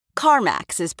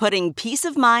CarMax is putting peace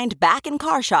of mind back in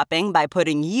car shopping by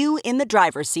putting you in the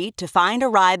driver's seat to find a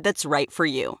ride that's right for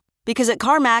you. Because at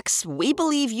CarMax, we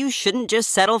believe you shouldn't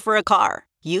just settle for a car.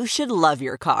 You should love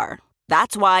your car.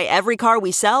 That's why every car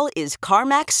we sell is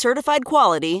CarMax certified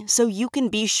quality, so you can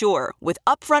be sure with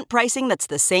upfront pricing that's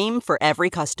the same for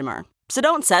every customer. So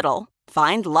don't settle.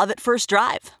 Find love at first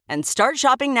drive and start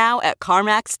shopping now at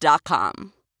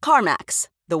CarMax.com. CarMax,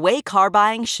 the way car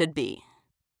buying should be.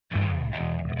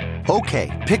 Okay,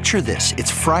 picture this.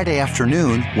 It's Friday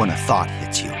afternoon when a thought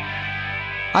hits you.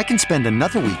 I can spend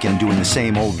another weekend doing the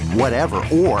same old whatever,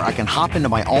 or I can hop into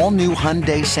my all-new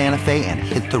Hyundai Santa Fe and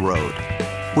hit the road.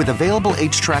 With available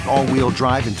H-Track all-wheel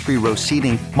drive and 3-row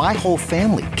seating, my whole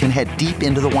family can head deep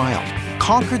into the wild.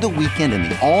 Conquer the weekend in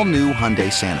the all-new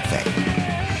Hyundai Santa Fe.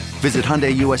 Visit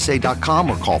HyundaiUSA.com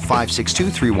or call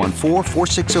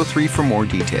 562-314-4603 for more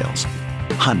details.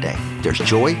 Hyundai, there's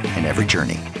joy in every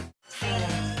journey.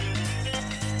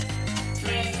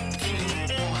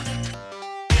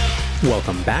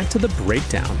 Welcome back to The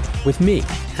Breakdown with me,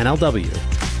 NLW.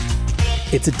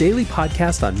 It's a daily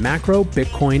podcast on macro,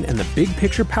 Bitcoin, and the big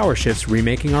picture power shifts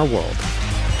remaking our world.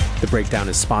 The Breakdown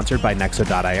is sponsored by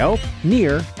Nexo.io,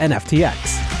 Near, and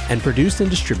FTX, and produced and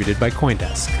distributed by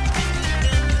CoinDesk.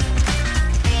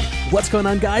 What's going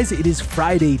on, guys? It is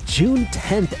Friday, June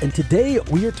 10th, and today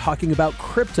we are talking about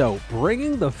crypto,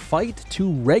 bringing the fight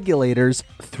to regulators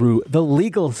through the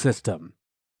legal system.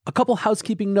 A couple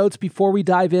housekeeping notes before we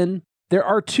dive in. There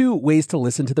are two ways to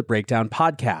listen to the Breakdown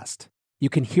podcast. You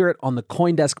can hear it on the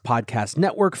CoinDesk Podcast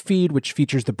Network feed, which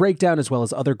features the Breakdown as well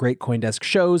as other great CoinDesk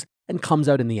shows and comes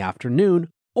out in the afternoon.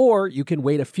 Or you can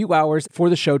wait a few hours for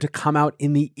the show to come out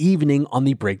in the evening on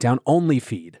the Breakdown only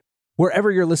feed. Wherever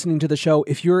you're listening to the show,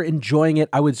 if you're enjoying it,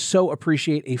 I would so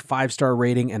appreciate a 5-star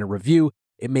rating and a review.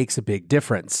 It makes a big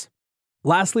difference.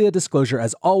 Lastly, a disclosure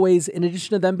as always, in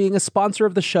addition to them being a sponsor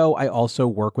of the show, I also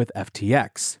work with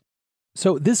FTX.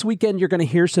 So this weekend, you're going to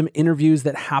hear some interviews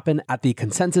that happen at the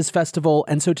Consensus Festival.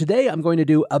 And so today I'm going to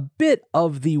do a bit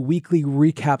of the weekly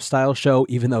recap style show,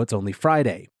 even though it's only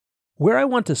Friday. Where I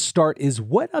want to start is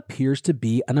what appears to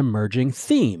be an emerging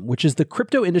theme, which is the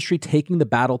crypto industry taking the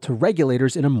battle to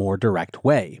regulators in a more direct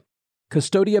way.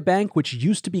 Custodia Bank, which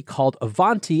used to be called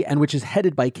Avanti and which is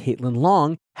headed by Caitlin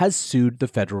Long, has sued the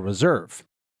Federal Reserve.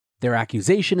 Their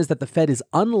accusation is that the Fed is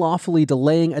unlawfully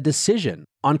delaying a decision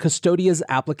on Custodia's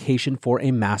application for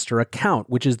a master account,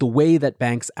 which is the way that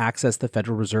banks access the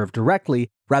Federal Reserve directly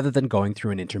rather than going through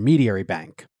an intermediary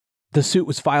bank. The suit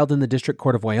was filed in the District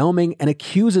Court of Wyoming and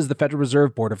accuses the Federal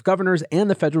Reserve Board of Governors and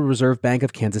the Federal Reserve Bank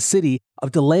of Kansas City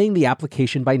of delaying the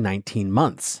application by 19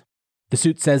 months. The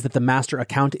suit says that the master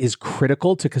account is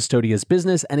critical to Custodia's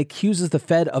business and accuses the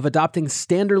Fed of adopting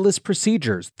standardless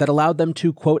procedures that allowed them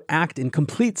to, quote, act in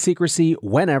complete secrecy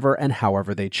whenever and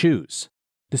however they choose.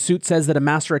 The suit says that a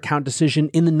master account decision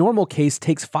in the normal case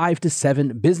takes 5 to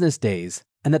 7 business days,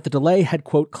 and that the delay had,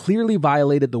 quote, clearly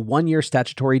violated the 1-year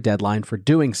statutory deadline for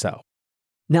doing so.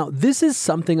 Now, this is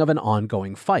something of an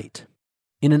ongoing fight.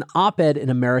 In an op-ed in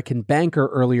American Banker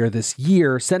earlier this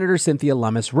year, Senator Cynthia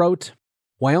Lummis wrote,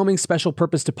 Wyoming's special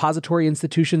purpose depository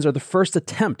institutions are the first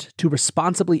attempt to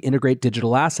responsibly integrate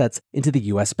digital assets into the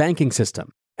U.S. banking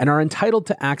system and are entitled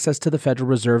to access to the Federal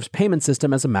Reserve's payment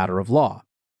system as a matter of law.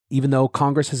 Even though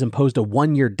Congress has imposed a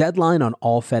 1-year deadline on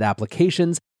all Fed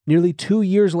applications, nearly 2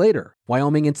 years later,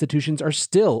 Wyoming institutions are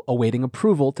still awaiting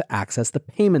approval to access the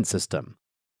payment system.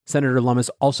 Senator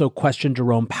Lummis also questioned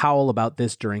Jerome Powell about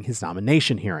this during his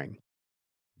nomination hearing.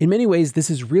 In many ways, this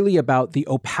is really about the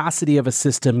opacity of a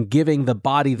system giving the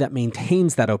body that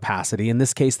maintains that opacity, in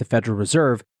this case the Federal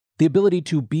Reserve, the ability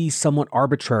to be somewhat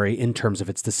arbitrary in terms of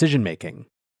its decision-making.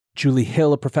 Julie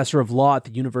Hill, a professor of law at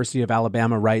the University of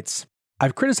Alabama, writes,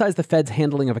 I've criticized the Fed's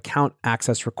handling of account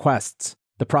access requests.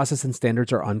 The process and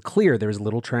standards are unclear. There is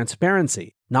little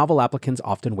transparency. Novel applicants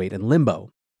often wait in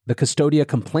limbo. The Custodia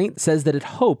complaint says that it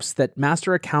hopes that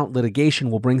master account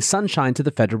litigation will bring sunshine to the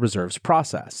Federal Reserve's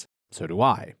process. So do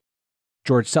I.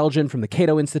 George Selgin from the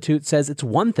Cato Institute says it's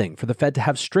one thing for the Fed to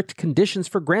have strict conditions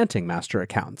for granting master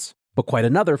accounts, but quite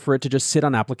another for it to just sit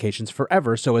on applications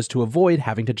forever so as to avoid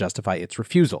having to justify its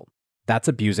refusal. That's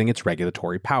abusing its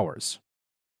regulatory powers.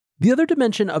 The other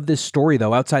dimension of this story,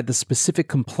 though, outside the specific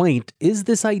complaint, is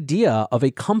this idea of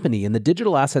a company in the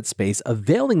digital asset space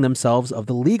availing themselves of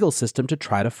the legal system to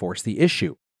try to force the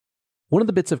issue. One of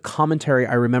the bits of commentary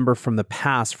I remember from the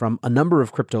past from a number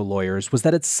of crypto lawyers was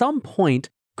that at some point,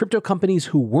 crypto companies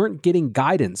who weren't getting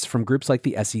guidance from groups like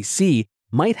the SEC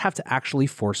might have to actually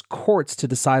force courts to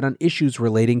decide on issues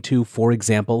relating to, for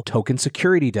example, token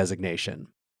security designation.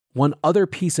 One other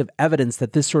piece of evidence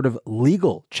that this sort of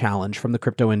legal challenge from the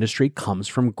crypto industry comes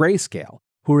from Grayscale,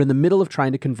 who are in the middle of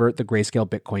trying to convert the Grayscale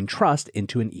Bitcoin Trust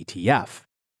into an ETF.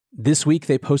 This week,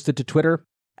 they posted to Twitter,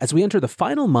 "As we enter the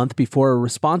final month before a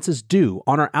response is due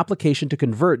on our application to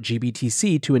convert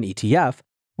GBTC to an ETF,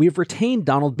 we have retained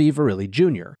Donald B. Verrilli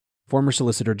Jr., former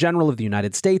Solicitor General of the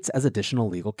United States, as additional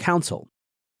legal counsel.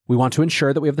 We want to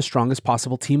ensure that we have the strongest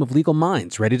possible team of legal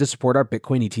minds ready to support our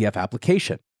Bitcoin ETF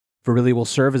application. Verrilli will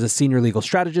serve as a senior legal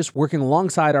strategist working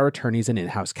alongside our attorneys and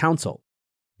in-house counsel.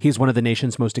 He is one of the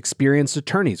nation's most experienced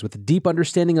attorneys with a deep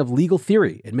understanding of legal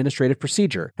theory, administrative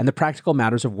procedure, and the practical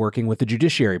matters of working with the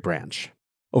judiciary branch.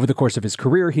 Over the course of his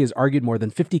career, he has argued more than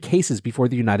 50 cases before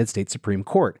the United States Supreme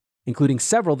Court, including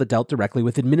several that dealt directly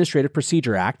with Administrative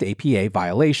Procedure Act (APA)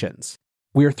 violations.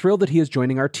 We are thrilled that he is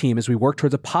joining our team as we work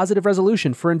towards a positive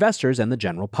resolution for investors and the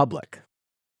general public."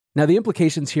 Now, the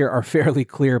implications here are fairly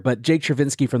clear, but Jake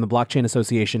Chervinsky from the Blockchain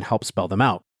Association helped spell them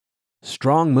out.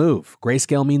 Strong move.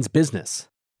 Grayscale means business.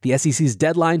 The SEC's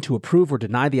deadline to approve or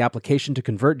deny the application to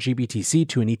convert GBTC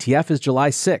to an ETF is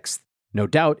July 6th. No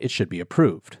doubt it should be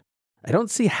approved. I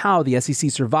don't see how the SEC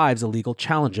survives a legal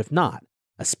challenge if not,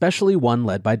 especially one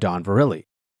led by Don Verrilli.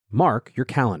 Mark your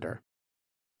calendar.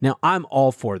 Now, I'm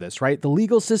all for this, right? The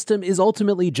legal system is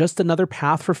ultimately just another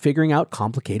path for figuring out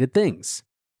complicated things.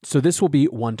 So this will be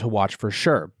one to watch for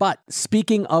sure. But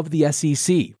speaking of the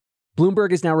SEC,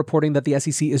 Bloomberg is now reporting that the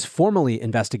SEC is formally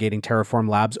investigating Terraform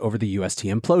Labs over the UST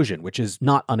implosion, which is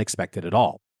not unexpected at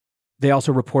all. They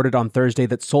also reported on Thursday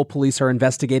that Seoul police are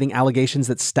investigating allegations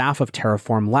that staff of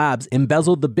Terraform Labs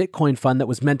embezzled the Bitcoin fund that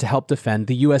was meant to help defend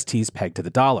the UST's peg to the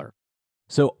dollar.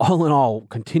 So all in all,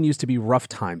 continues to be rough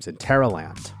times in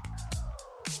Terraland.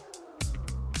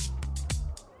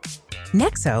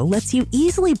 Nexo lets you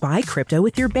easily buy crypto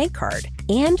with your bank card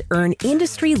and earn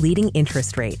industry-leading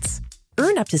interest rates.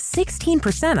 Earn up to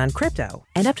 16% on crypto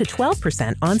and up to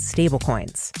 12% on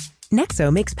stablecoins.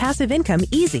 Nexo makes passive income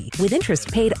easy with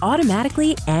interest paid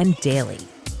automatically and daily.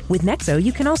 With Nexo,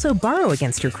 you can also borrow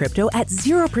against your crypto at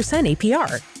 0%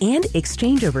 APR and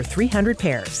exchange over 300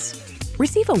 pairs.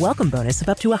 Receive a welcome bonus of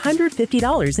up to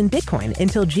 $150 in Bitcoin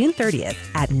until June 30th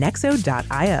at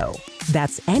nexo.io.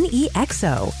 That's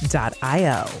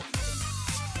NEXO.io.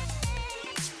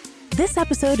 This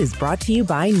episode is brought to you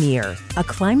by Near, a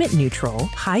climate-neutral,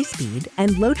 high-speed,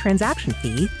 and low-transaction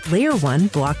fee Layer 1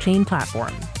 blockchain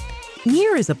platform.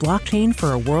 Near is a blockchain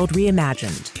for a world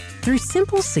reimagined. Through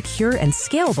simple, secure, and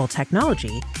scalable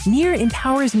technology, Near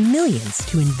empowers millions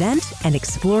to invent and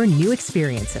explore new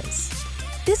experiences.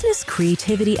 Business,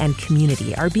 creativity, and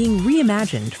community are being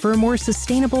reimagined for a more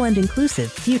sustainable and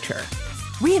inclusive future.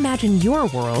 Reimagine your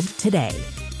world today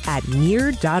at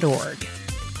near.org.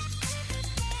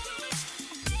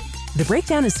 The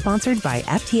Breakdown is sponsored by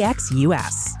FTX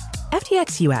US.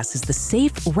 FTX US is the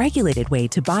safe, regulated way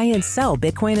to buy and sell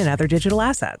Bitcoin and other digital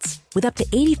assets, with up to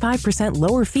 85%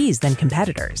 lower fees than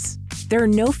competitors. There are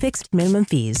no fixed minimum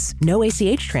fees, no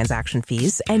ACH transaction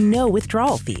fees, and no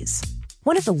withdrawal fees.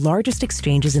 One of the largest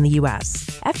exchanges in the US,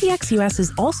 FTX US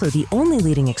is also the only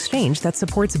leading exchange that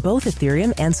supports both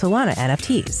Ethereum and Solana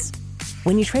NFTs.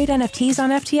 When you trade NFTs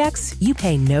on FTX, you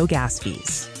pay no gas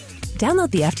fees. Download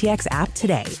the FTX app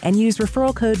today and use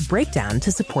referral code BREAKDOWN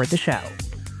to support the show.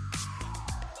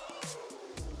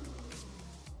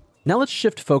 Now let's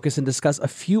shift focus and discuss a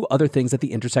few other things at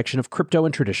the intersection of crypto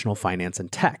and traditional finance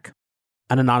and tech.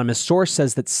 An anonymous source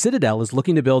says that Citadel is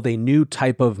looking to build a new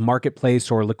type of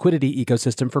marketplace or liquidity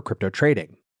ecosystem for crypto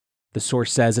trading. The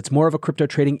source says it's more of a crypto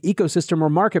trading ecosystem or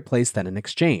marketplace than an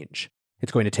exchange.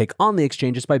 It's going to take on the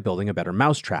exchanges by building a better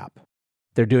mousetrap.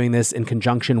 They're doing this in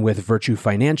conjunction with Virtue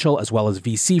Financial as well as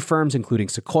VC firms including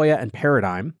Sequoia and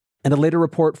Paradigm, and a later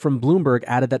report from Bloomberg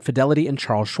added that Fidelity and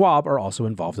Charles Schwab are also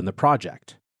involved in the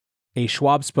project. A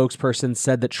Schwab spokesperson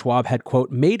said that Schwab had,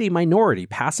 quote, made a minority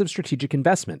passive strategic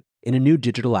investment in a new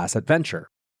digital asset venture.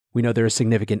 We know there is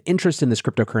significant interest in this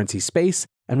cryptocurrency space,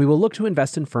 and we will look to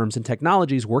invest in firms and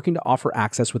technologies working to offer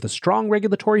access with a strong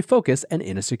regulatory focus and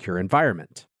in a secure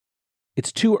environment.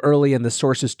 It's too early and the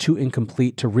source is too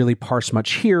incomplete to really parse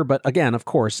much here, but again, of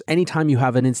course, anytime you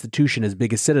have an institution as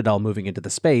big as Citadel moving into the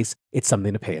space, it's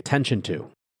something to pay attention to.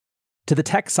 To the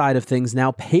tech side of things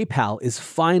now, PayPal is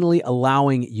finally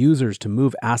allowing users to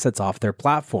move assets off their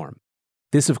platform.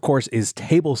 This, of course, is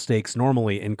table stakes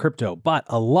normally in crypto, but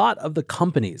a lot of the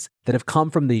companies that have come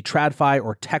from the TradFi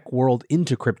or tech world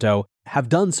into crypto have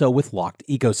done so with locked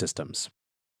ecosystems.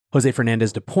 Jose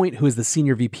Fernandez de Point, who is the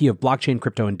Senior VP of Blockchain,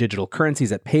 Crypto, and Digital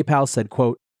Currencies at PayPal, said,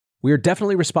 quote, we are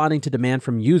definitely responding to demand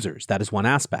from users. That is one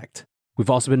aspect. We've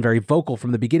also been very vocal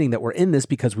from the beginning that we're in this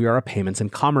because we are a payments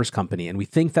and commerce company, and we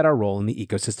think that our role in the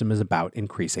ecosystem is about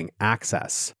increasing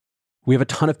access. We have a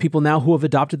ton of people now who have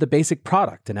adopted the basic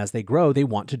product, and as they grow, they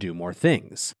want to do more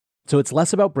things. So it's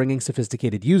less about bringing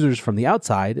sophisticated users from the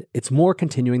outside, it's more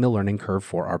continuing the learning curve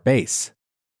for our base.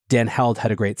 Dan Held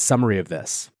had a great summary of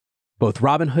this. Both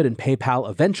Robinhood and PayPal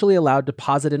eventually allowed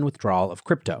deposit and withdrawal of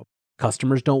crypto.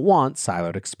 Customers don't want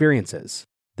siloed experiences.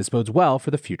 This bodes well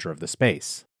for the future of the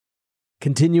space.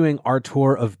 Continuing our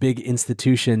tour of big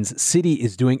institutions, Citi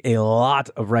is doing a lot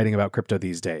of writing about crypto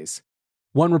these days.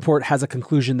 One report has a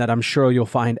conclusion that I'm sure you'll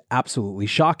find absolutely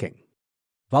shocking.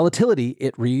 Volatility,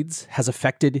 it reads, has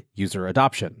affected user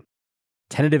adoption.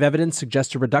 Tentative evidence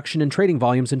suggests a reduction in trading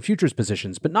volumes in futures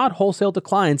positions, but not wholesale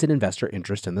declines in investor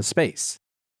interest in the space.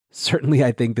 Certainly,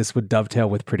 I think this would dovetail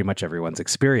with pretty much everyone's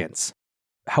experience.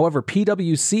 However,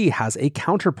 PwC has a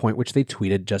counterpoint which they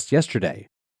tweeted just yesterday.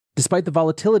 Despite the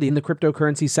volatility in the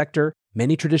cryptocurrency sector,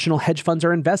 many traditional hedge funds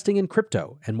are investing in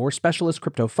crypto, and more specialist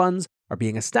crypto funds are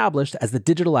being established as the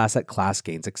digital asset class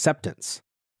gains acceptance.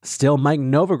 Still, Mike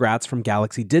Novogratz from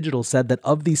Galaxy Digital said that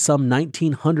of the some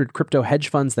 1,900 crypto hedge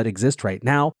funds that exist right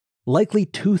now, likely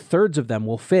 2/3 of them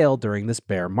will fail during this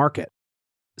bear market.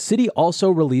 Citi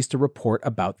also released a report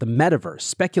about the metaverse,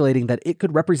 speculating that it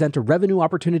could represent a revenue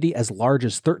opportunity as large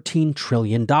as $13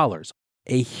 trillion,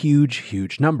 a huge,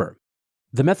 huge number.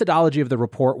 The methodology of the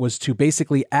report was to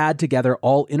basically add together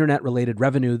all internet-related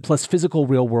revenue plus physical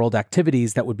real-world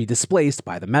activities that would be displaced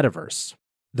by the metaverse.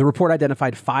 The report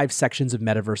identified 5 sections of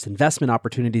metaverse investment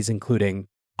opportunities, including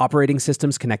operating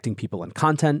systems connecting people and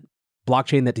content,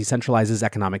 blockchain that decentralizes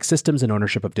economic systems and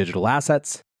ownership of digital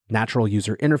assets, natural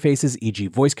user interfaces, e.g.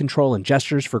 voice control and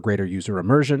gestures for greater user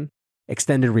immersion,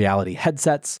 extended reality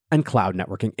headsets, and cloud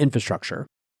networking infrastructure.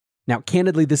 Now,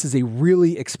 candidly, this is a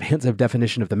really expansive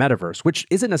definition of the metaverse, which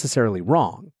isn't necessarily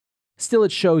wrong. Still,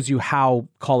 it shows you how,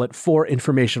 call it for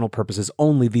informational purposes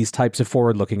only, these types of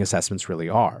forward-looking assessments really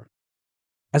are.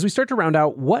 As we start to round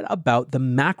out, what about the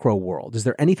macro world? Is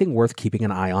there anything worth keeping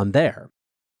an eye on there?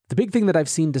 The big thing that I've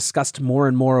seen discussed more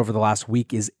and more over the last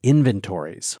week is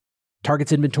inventories.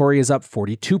 Target's inventory is up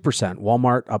 42%,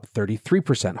 Walmart up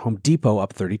 33%, Home Depot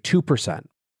up 32%.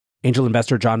 Angel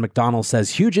investor John McDonnell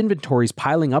says huge inventories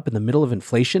piling up in the middle of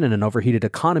inflation and an overheated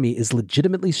economy is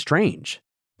legitimately strange.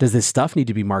 Does this stuff need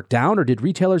to be marked down, or did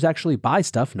retailers actually buy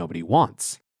stuff nobody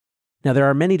wants? Now, there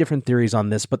are many different theories on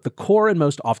this, but the core and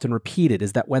most often repeated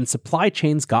is that when supply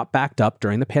chains got backed up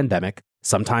during the pandemic,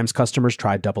 sometimes customers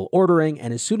tried double ordering,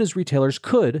 and as soon as retailers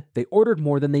could, they ordered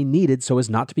more than they needed so as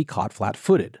not to be caught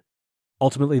flat-footed.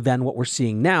 Ultimately, then, what we're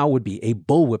seeing now would be a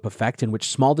bullwhip effect in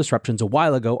which small disruptions a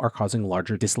while ago are causing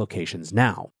larger dislocations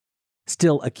now.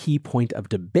 Still, a key point of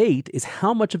debate is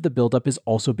how much of the buildup is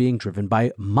also being driven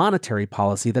by monetary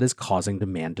policy that is causing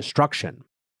demand destruction.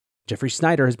 Jeffrey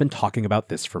Snyder has been talking about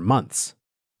this for months.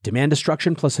 Demand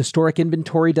destruction plus historic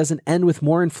inventory doesn't end with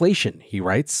more inflation, he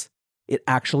writes. It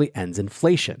actually ends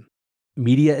inflation.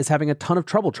 Media is having a ton of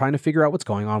trouble trying to figure out what's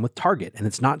going on with Target, and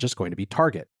it's not just going to be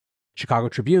Target. Chicago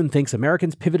Tribune thinks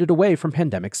Americans pivoted away from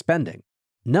pandemic spending.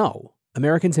 No,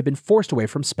 Americans have been forced away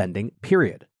from spending,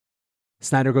 period.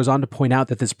 Snyder goes on to point out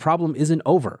that this problem isn't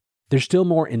over. There's still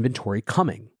more inventory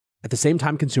coming. At the same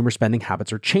time consumer spending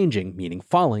habits are changing, meaning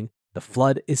falling, the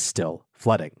flood is still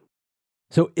flooding.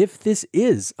 So if this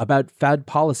is about Fed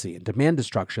policy and demand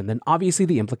destruction, then obviously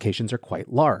the implications are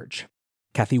quite large.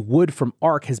 Cathie Wood from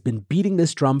ARK has been beating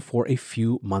this drum for a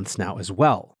few months now as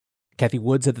well. Cathie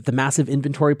Wood said that the massive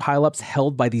inventory pileups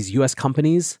held by these US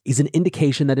companies is an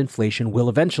indication that inflation will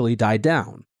eventually die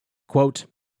down. Quote,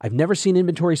 "I've never seen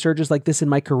inventory surges like this in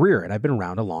my career, and I've been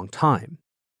around a long time.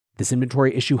 This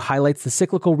inventory issue highlights the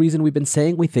cyclical reason we've been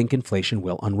saying we think inflation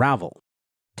will unravel."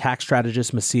 Tax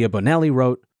strategist Massia Bonelli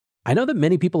wrote, "I know that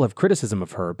many people have criticism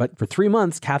of her, but for 3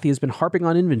 months, Cathie has been harping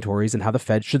on inventories and how the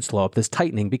Fed should slow up this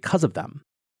tightening because of them."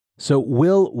 So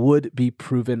will Wood be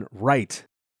proven right?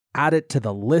 Add it to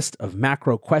the list of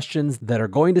macro questions that are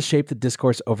going to shape the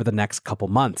discourse over the next couple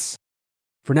months.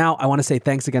 For now, I want to say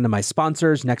thanks again to my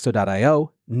sponsors,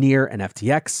 Nexo.io, Near, and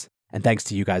FTX, and thanks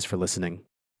to you guys for listening.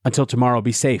 Until tomorrow,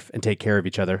 be safe and take care of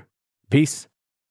each other. Peace.